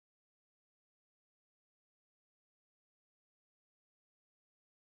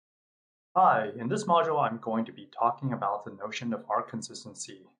Hi, in this module, I'm going to be talking about the notion of arc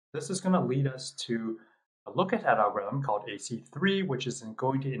consistency. This is going to lead us to a look-ahead algorithm called AC3, which is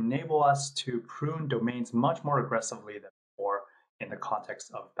going to enable us to prune domains much more aggressively than before in the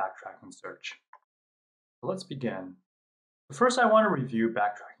context of backtracking search. So let's begin. First, I want to review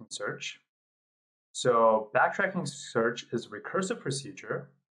backtracking search. So backtracking search is a recursive procedure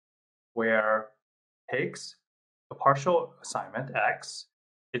where it takes a partial assignment, x,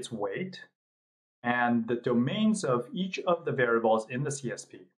 its weight, and the domains of each of the variables in the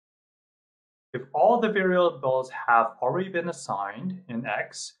CSP. If all the variables have already been assigned in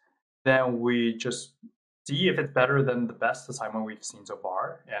X, then we just see if it's better than the best assignment we've seen so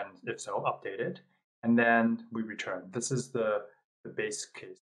far, and if so, update it, and then we return. This is the base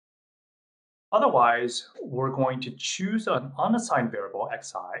case. Otherwise, we're going to choose an unassigned variable,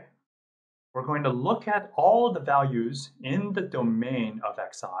 xi. We're going to look at all the values in the domain of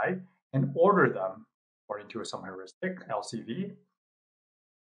xi and order them according to some heuristic, LCV.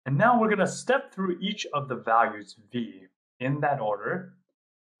 And now we're going to step through each of the values v in that order.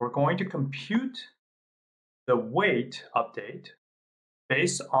 We're going to compute the weight update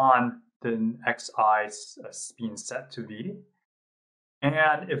based on the xi being set to v.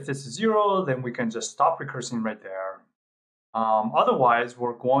 And if this is 0, then we can just stop recursing right there. Otherwise,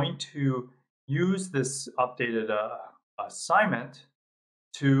 we're going to use this updated assignment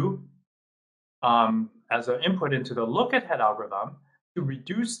to as an input into the look-ahead algorithm to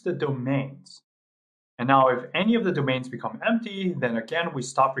reduce the domains. And now if any of the domains become empty, then again, we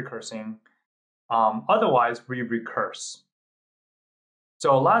stop recursing. Otherwise, we recurse.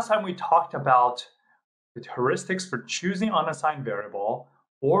 So last time we talked about the heuristics for choosing unassigned variable,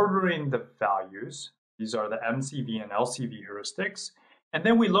 ordering the values. These are the MCV and LCV heuristics. And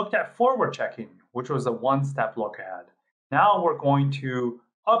then we looked at forward checking, which was a one-step look ahead. Now we're going to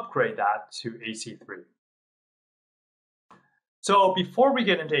upgrade that to AC3. So before we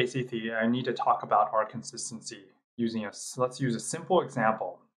get into AC3, I need to talk about arc consistency let's use a simple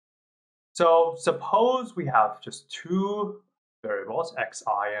example. So suppose we have just two variables, xi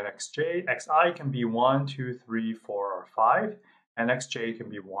and xj. Xi can be 1, 2, 3, 4, or 5, and xj can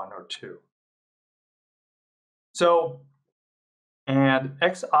be 1 or 2. So, and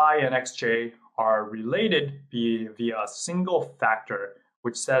xi and xj are related via a single factor,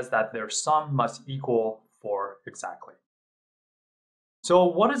 which says that their sum must equal 4 exactly. So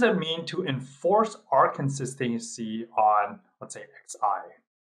what does it mean to enforce arc consistency on, let's say, xi?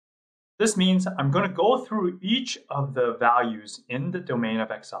 This means I'm going to go through each of the values in the domain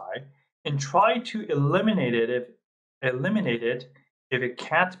of xi and try to eliminate it if it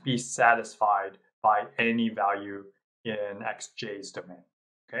can't be satisfied by any value in xj's domain.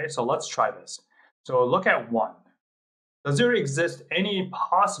 Okay, so let's try this. So look at 1. Does there exist any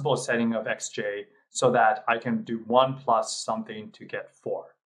possible setting of xj so that I can do 1 plus something to get 4?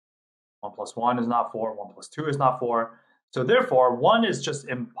 1 plus 1 is not 4, 1 plus 2 is not 4. So therefore, 1 is just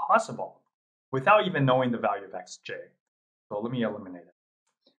impossible without even knowing the value of xj. So let me eliminate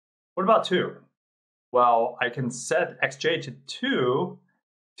it. What about 2? Well, I can set xj to 2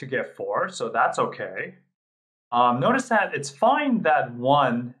 to get 4, so that's okay. Notice that it's fine that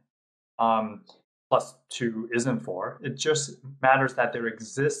 1 plus 2 isn't 4. It just matters that there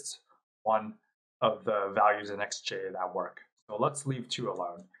exists one of the values in xj that work. So let's leave 2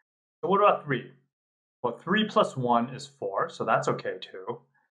 alone. So what about 3? Well, 3 plus 1 is 4, so that's okay too.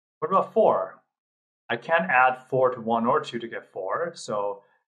 What about 4? I can't add 4 to 1 or 2 to get 4, so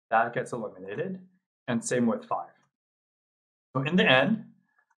that gets eliminated. And same with 5. So in the end,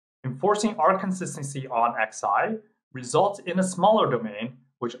 enforcing arc consistency on xi results in a smaller domain,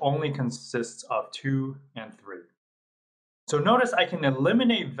 which only consists of 2 and 3. So notice I can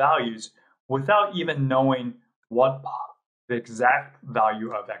eliminate values without even knowing what the exact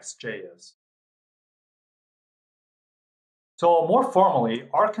value of xj is. So more formally,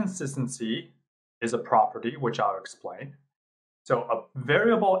 arc consistency is a property, which I'll explain. So a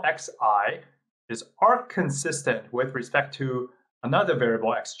variable xi is arc consistent with respect to another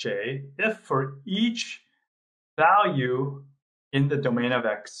variable xj if for each value in the domain of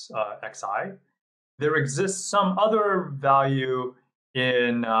xi, there exists some other value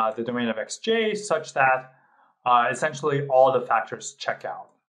in the domain of xj such that essentially all the factors check out.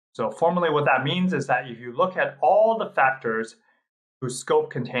 So formally what that means is that if you look at all the factors whose scope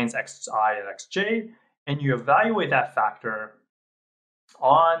contains xi and xj, and you evaluate that factor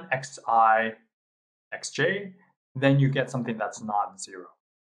on xi, xj, then you get something that's not 0.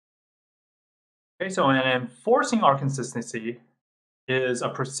 Okay, so enforcing arc consistency is a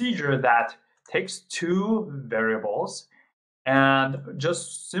procedure that takes two variables and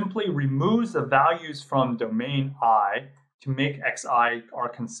just simply removes the values from domain I to make xi are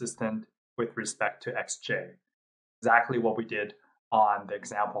consistent with respect to xj. Exactly what we did on the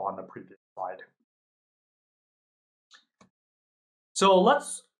example on the previous slide. So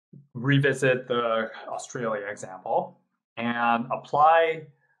let's revisit the Australia example and apply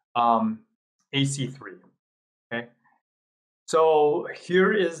AC3. Okay. So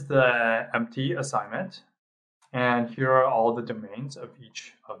here is the empty assignment, and here are all the domains of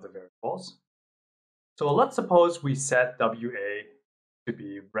each of the variables. So let's suppose we set WA to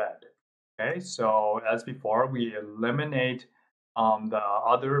be red. Okay, so as before, we eliminate the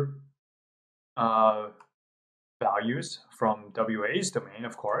other values from WA's domain,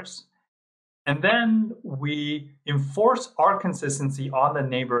 of course. And then we enforce our consistency on the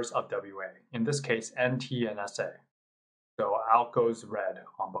neighbors of WA, in this case, NT and SA. So out goes red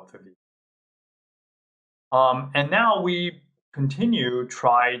on both of these. And now we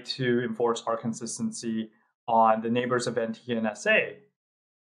try to enforce our consistency on the neighbors of NT and SA.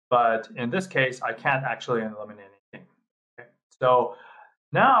 But in this case, I can't actually eliminate anything. Okay? So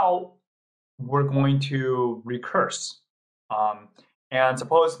now we're going to recurse. And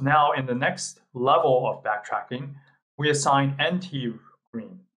suppose now in the next level of backtracking, we assign NT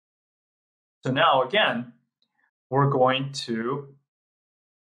green. So now again, we're going to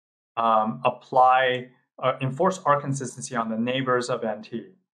enforce our consistency on the neighbors of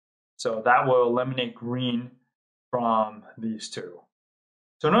NT. So that will eliminate green from these two.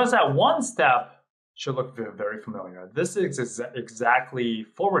 So notice that one step should look very familiar. This is exactly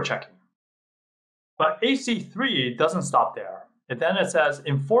forward checking. But AC3 doesn't stop there. Then it says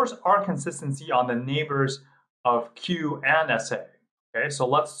enforce our consistency on the neighbors of Q and SA. Okay, so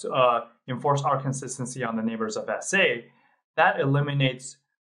let's enforce our consistency on the neighbors of SA. That eliminates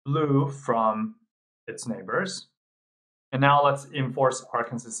blue from its neighbors. And now let's enforce our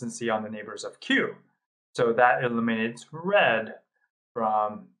consistency on the neighbors of Q. So that eliminates red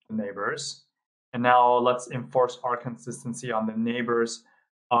from the neighbors. And now let's enforce our consistency on the neighbors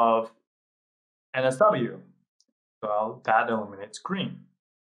of NSW. Well, that eliminates green.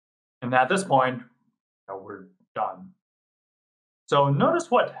 And at this point, we're done. So notice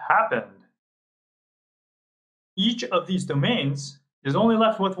what happened. Each of these domains is only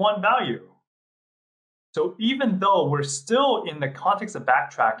left with one value. So even though we're still in the context of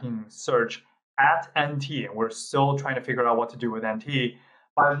backtracking search at NT, and we're still trying to figure out what to do with NT,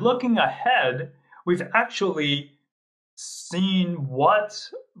 by looking ahead, we've actually seen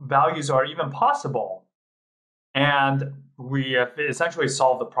what values are even possible. And we have essentially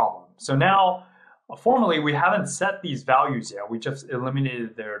solved the problem. So now, formally, we haven't set these values yet. We just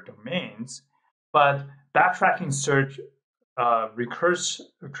eliminated their domains. But backtracking search,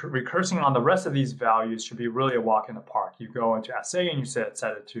 recursing on the rest of these values should be really a walk in the park. You go into SA and you set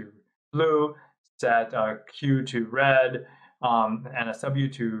it to blue, set Q to red,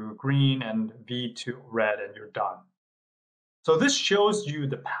 NSW to green, and V to red, and you're done. So this shows you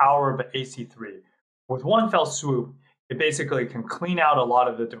the power of AC3. With one fell swoop, it basically can clean out a lot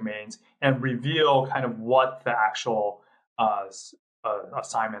of the domains and reveal kind of what the actual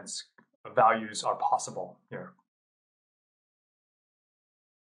assignments values are possible here.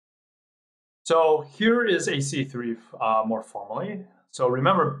 So here is AC3 more formally. So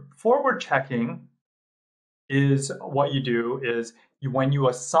remember, forward checking is what you do is when you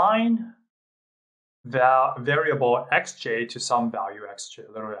assign the variable xj to some value xj,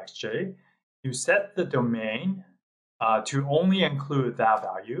 literally xj, you set the domain to only include that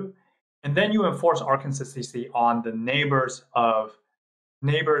value, and then you enforce our consistency on the neighbors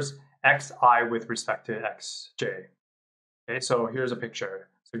xi with respect to xj. Okay, so here's a picture.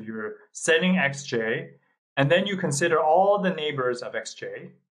 So you're setting xj, and then you consider all the neighbors of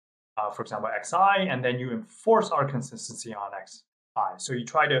xj, for example, xi, and then you enforce our consistency on xi. So you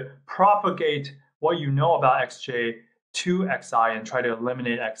try to propagate what you know about xj to xi and try to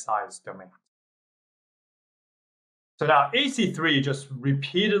eliminate xi's domain. So now AC3 just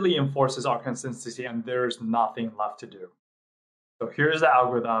repeatedly enforces our consistency, and there's nothing left to do. So here's the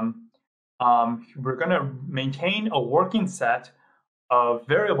algorithm. We're going to maintain a working set of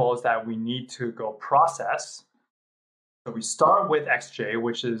variables that we need to go process. So we start with xj,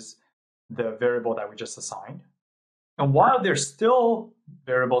 which is the variable that we just assigned. And while there's still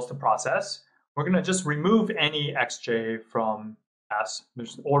variables to process, we're going to just remove any xj from S. The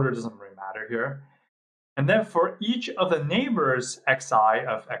order doesn't really matter here. And then for each of the neighbors xi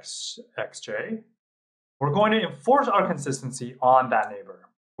of xj, we're going to enforce our consistency on that neighbor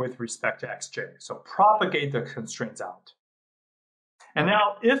with respect to xj. So propagate the constraints out. And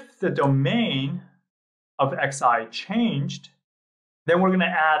now if the domain of xi changed, then we're going to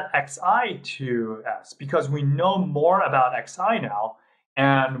add xi to s because we know more about xi now,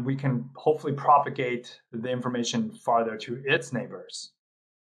 and we can hopefully propagate the information farther to its neighbors.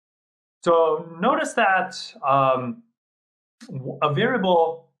 So notice that a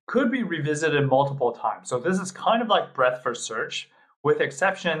variable could be revisited multiple times. So this is kind of like breadth first search, with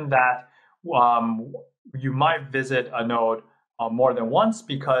exception that you might visit a node more than once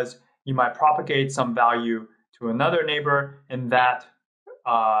because you might propagate some value to another neighbor, and that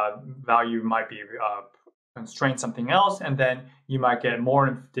value might be constrain something else, and then you might get more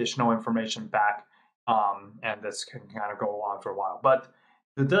additional information back, and this can kind of go on for a while. But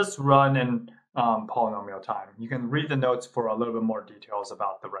it does run in polynomial time. You can read the notes for a little bit more details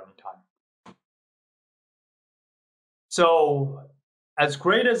about the running time. So as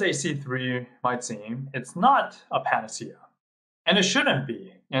great as AC3 might seem, it's not a panacea. And it shouldn't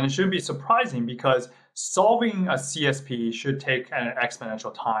be. And it shouldn't be surprising because solving a CSP should take an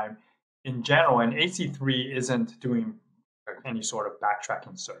exponential time in general, and AC3 isn't doing any sort of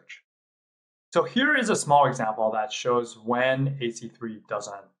backtracking search. So here is a small example that shows when AC3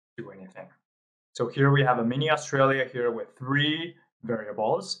 doesn't do anything. So here we have a mini Australia here with 3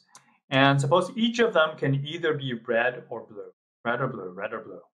 variables, and suppose each of them can either be red or blue, red or blue, red or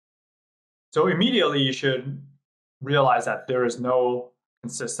blue. So immediately you should realize that there is no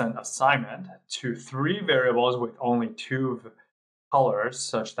consistent assignment to 3 variables with only 2 colors,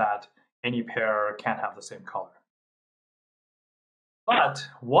 such that any pair can't have the same color. But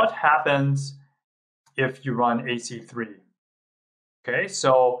what happens if you run AC3? Okay,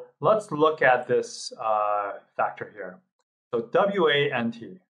 so let's look at this factor here. So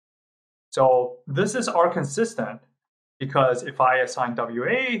WA-NT. So this is R consistent because if I assign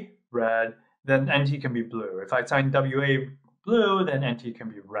WA red, then NT can be blue. If I assign WA blue, then NT can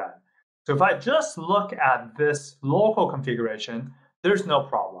be red. So if I just look at this local configuration, there's no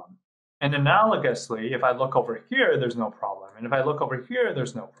problem. And analogously, if I look over here, there's no problem. And if I look over here,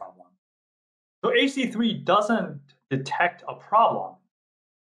 there's no problem. So AC3 doesn't detect a problem,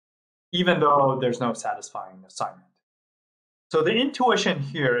 even though there's no satisfying assignment. So the intuition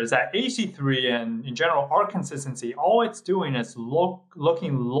here is that AC3 and in general R consistency, all it's doing is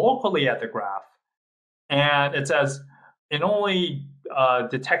looking locally at the graph, and it says it only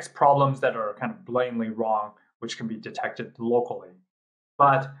detects problems that are kind of blatantly wrong, which can be detected locally.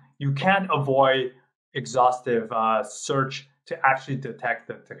 But you can't avoid exhaustive search to actually detect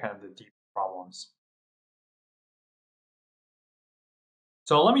the kind of the deep problems.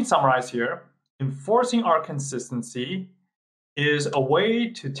 So let me summarize here. Enforcing R consistency is a way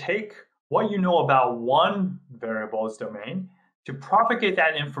to take what you know about one variable's domain to propagate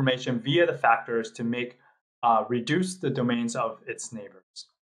that information via the factors to make reduce the domains of its neighbors.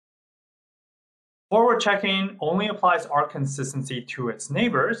 Forward checking only applies R consistency to its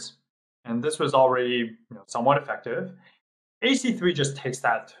neighbors, and this was already somewhat effective. AC3 just takes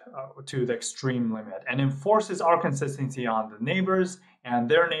that to the extreme limit and enforces R consistency on the neighbors and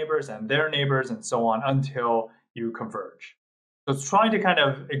their neighbors and their neighbors and so on until you converge. So it's trying to kind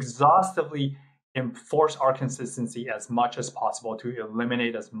of exhaustively enforce R consistency as much as possible to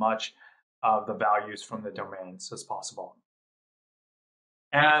eliminate as much of the values from the domains as possible.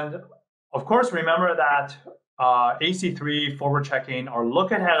 And of course, remember that AC3, forward checking, or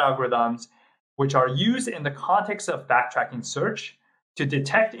look-ahead algorithms, which are used in the context of backtracking search to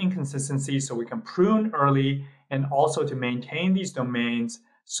detect inconsistencies so we can prune early, and also to maintain these domains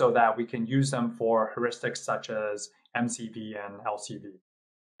so that we can use them for heuristics such as MCV and LCV.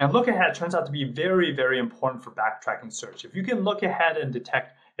 And look ahead turns out to be very, very important for backtracking search. If you can look ahead and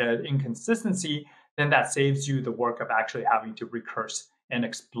detect an inconsistency, then that saves you the work of actually having to recurse and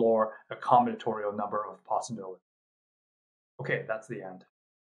explore a combinatorial number of possibilities. Okay, that's the end.